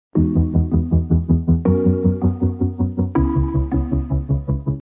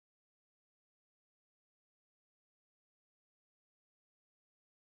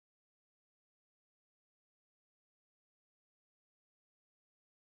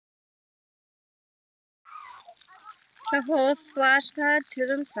a whole splash pad to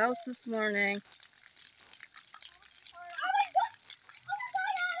themselves this morning.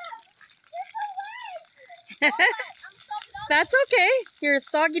 That's okay. You're a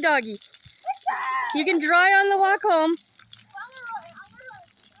soggy doggy. You can dry on the walk home.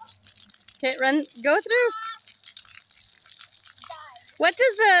 Okay, run. Go through. What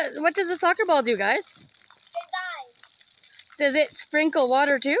does the soccer ball do, guys? It dies. Does it sprinkle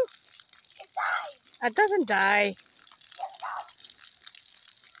water too? It dies. It doesn't die.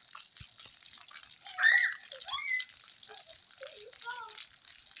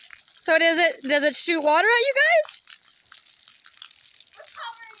 So does it shoot water at you guys?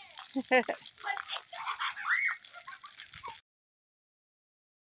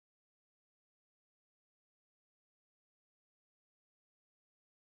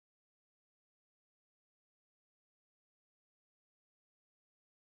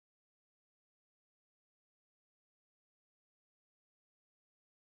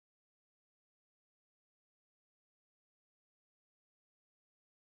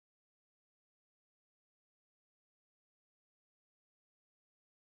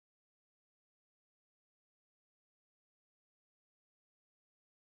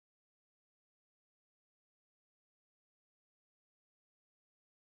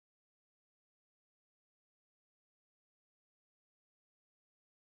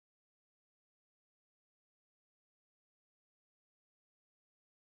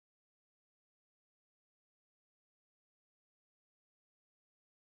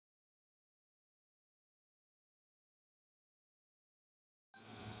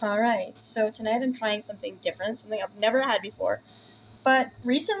 Alright, so tonight I'm trying something different, something I've never had before. But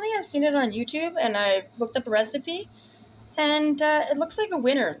recently I've seen it on YouTube and I looked up a recipe and it looks like a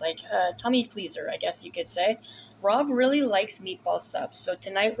winner, like a tummy pleaser, I guess you could say. Rob really likes meatball subs, so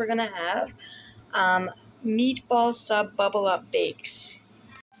tonight we're going to have meatball sub bubble up bakes.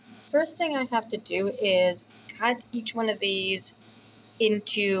 First thing I have to do is cut each one of these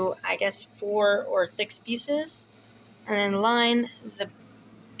into, I guess, 4 or 6 pieces and then line the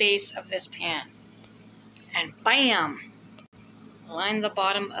base of this pan. And bam! Line the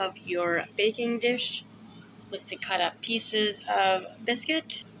bottom of your baking dish with the cut up pieces of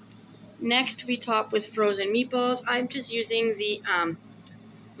biscuit. Next, we top with frozen meatballs. I'm just using the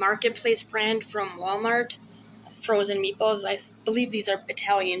Marketplace brand from Walmart. Frozen meatballs. I believe these are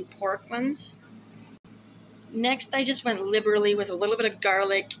Italian pork ones. Next, I just went liberally with a little bit of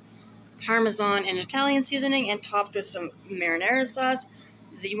garlic, Parmesan, and Italian seasoning and topped with some marinara sauce.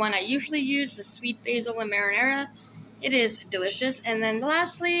 The one I usually use, the sweet basil and marinara. It is delicious. And then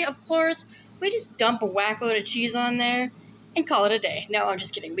lastly, of course, we just dump a whack load of cheese on there and call it a day. No, I'm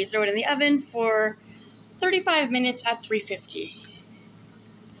just kidding. We throw it in the oven for 35 minutes at 350.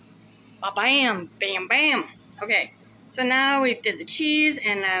 Ba-bam! Bam, bam! Okay, so now we did the cheese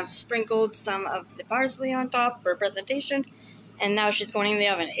and I've sprinkled some of the parsley on top for presentation. And now she's going in the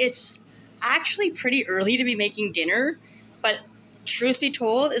oven. It's actually pretty early to be making dinner, but truth be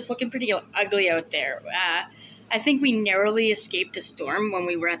told, it's looking pretty ugly out there. I think we narrowly escaped a storm when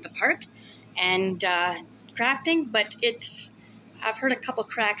we were at the park and crafting, but I've heard a couple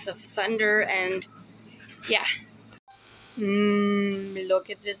cracks of thunder and yeah. Look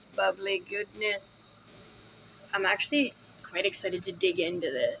at this bubbly goodness. I'm actually quite excited to dig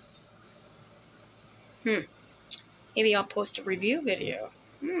into this. Maybe I'll post a review video.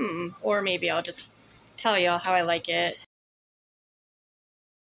 Or maybe I'll just tell y'all how I like it.